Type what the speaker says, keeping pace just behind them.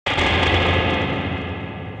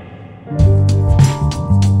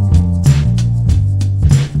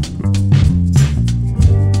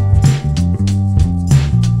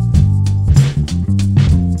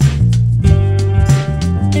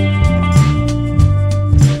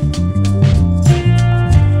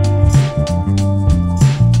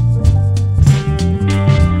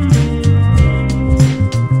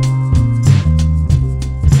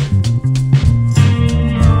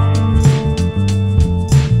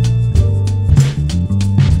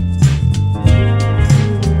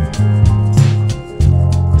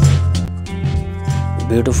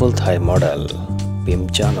beautiful Thai model,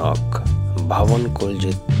 Pimchanok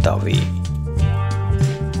bhawonkulkijtawee.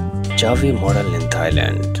 Chubby model in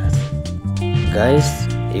Thailand. Guys,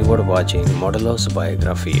 you are watching Modelos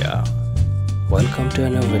Biography. Welcome to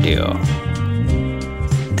another video.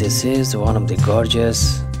 This is one of the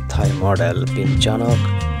gorgeous Thai model, Pimchanok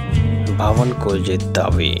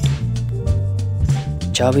bhawonkulkijtawee.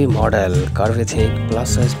 Chubby model, curvy thick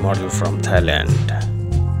plus size model from Thailand.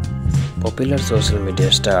 Popular social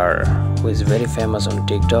media star who is very famous on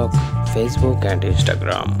TikTok, Facebook and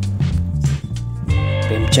Instagram.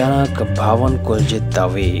 Pimchanok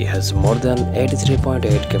bhawonkulkijtawee has more than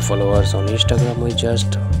 83.8k followers on Instagram with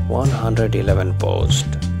just 111 posts.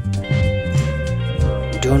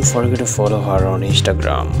 Don't forget to follow her on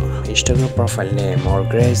Instagram. Instagram profile name or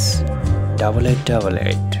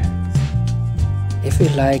Grace8888. If you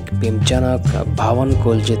like Pimchanok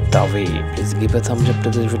bhawonkulkijtawee, please give a thumbs up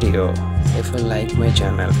to this video. If you like my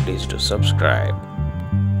channel, please do subscribe.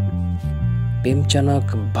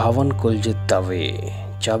 Pimchanok bhawonkulkijtawee,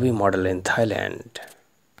 Chubby model in Thailand.